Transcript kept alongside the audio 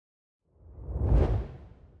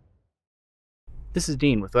This is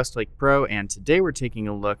Dean with Westlake Pro, and today we're taking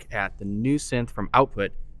a look at the new synth from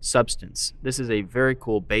Output, Substance. This is a very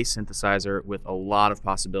cool bass synthesizer with a lot of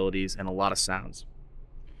possibilities and a lot of sounds.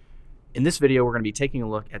 In this video, we're going to be taking a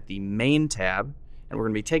look at the main tab, and we're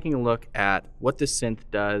going to be taking a look at what this synth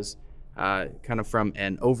does kind of from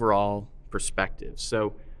an overall perspective.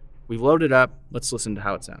 So we've loaded up. Let's listen to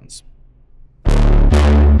how it sounds.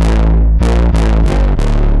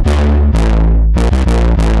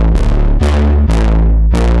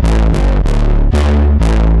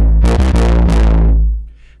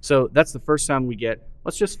 So that's the first sound we get.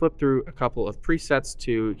 Let's just flip through a couple of presets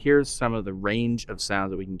to here's some of the range of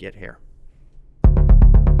sounds that we can get here.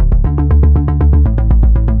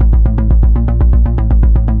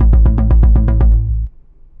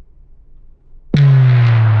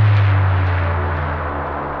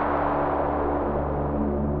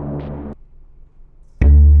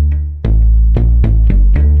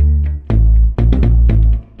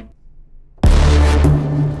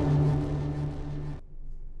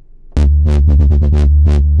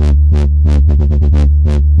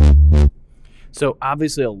 So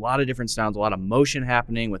obviously a lot of different sounds, a lot of motion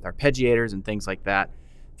happening with arpeggiators and things like that.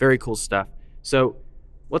 Very cool stuff. So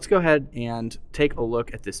let's go ahead and take a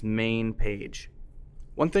look at this main page.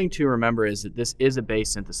 One thing to remember is that this is a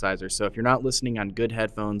bass synthesizer. So if you're not listening on good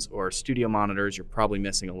headphones or studio monitors, you're probably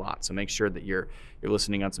missing a lot. So make sure that you're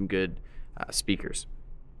listening on some good speakers.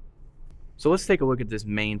 So let's take a look at this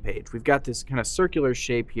main page. We've got this kind of circular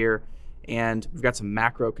shape here, and we've got some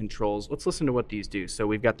macro controls. Let's listen to what these do. So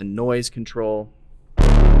we've got the noise control.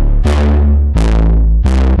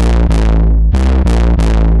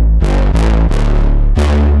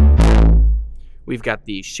 We've got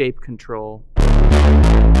the shape control.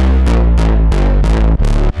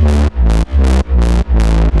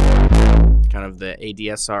 Kind of the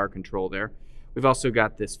ADSR control there. We've also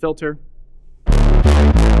got this filter.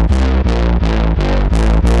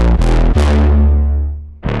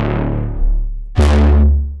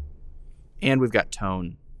 And we've got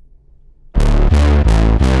tone.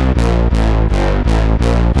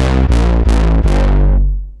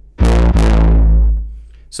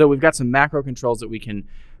 So we've got some macro controls that we can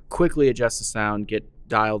quickly adjust the sound, get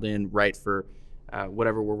dialed in right for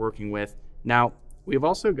whatever we're working with. Now, we've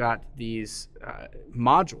also got these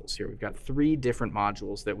modules here. We've got 3 different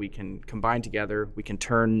modules that we can combine together. We can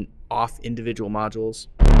turn off individual modules.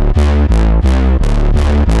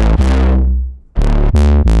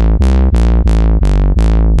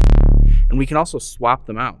 And we can also swap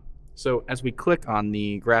them out. So as we click on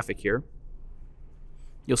the graphic here,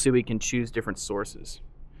 you'll see we can choose different sources.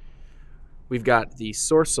 We've got the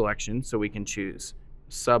source selection, so we can choose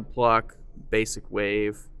subpluck, basic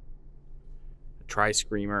wave,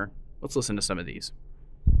 tri-screamer. Let's listen to some of these.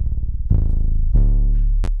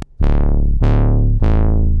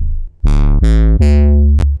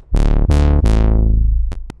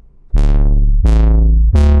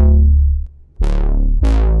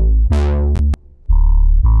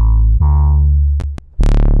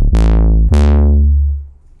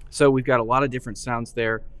 So we've got a lot of different sounds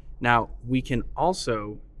there. Now we can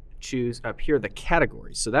also choose up here the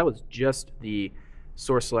categories. So that was just the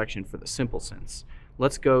source selection for the simple synths.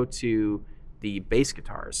 Let's go to the bass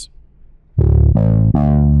guitars.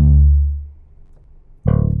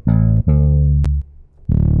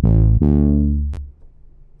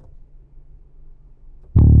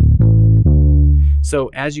 So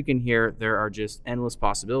as you can hear, there are just endless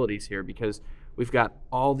possibilities here because we've got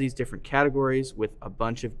all these different categories with a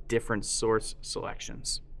bunch of different source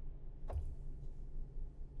selections.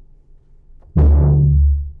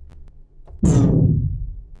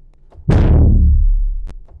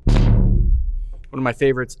 One of my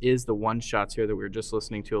favorites is the one-shots here that we were just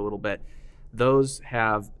listening to a little bit. Those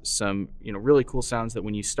have some really cool sounds that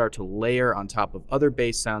when you start to layer on top of other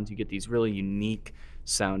bass sounds, you get these really unique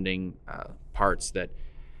sounding parts that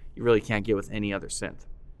you really can't get with any other synth.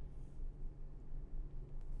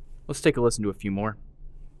 Let's take a listen to a few more.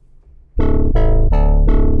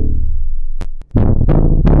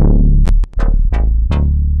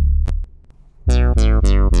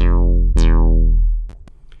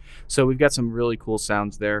 So we've got some really cool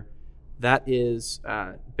sounds there. That is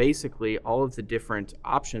basically all of the different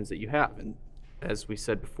options that you have. And as we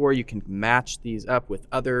said before, you can match these up with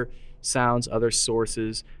other sounds, other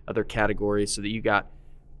sources, other categories, so that you got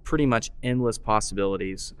pretty much endless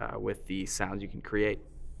possibilities with the sounds you can create.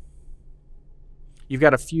 You've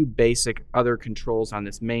got a few basic other controls on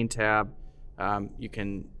this main tab. You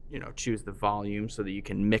can choose the volume so that you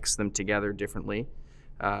can mix them together differently.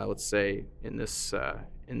 Let's say in this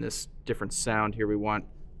different sound here, we want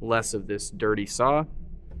less of this dirty saw.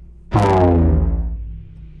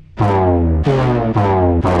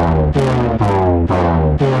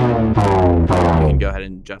 can go ahead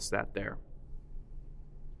and adjust that there.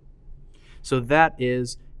 So that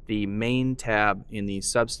is the main tab in the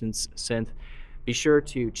Substance Synth. Be sure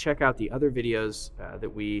to check out the other videos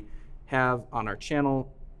that we have on our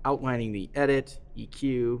channel outlining the edit,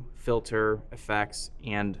 EQ, filter, effects,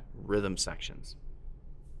 and rhythm sections.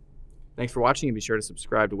 Thanks for watching, and be sure to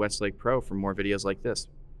subscribe to Westlake Pro for more videos like this.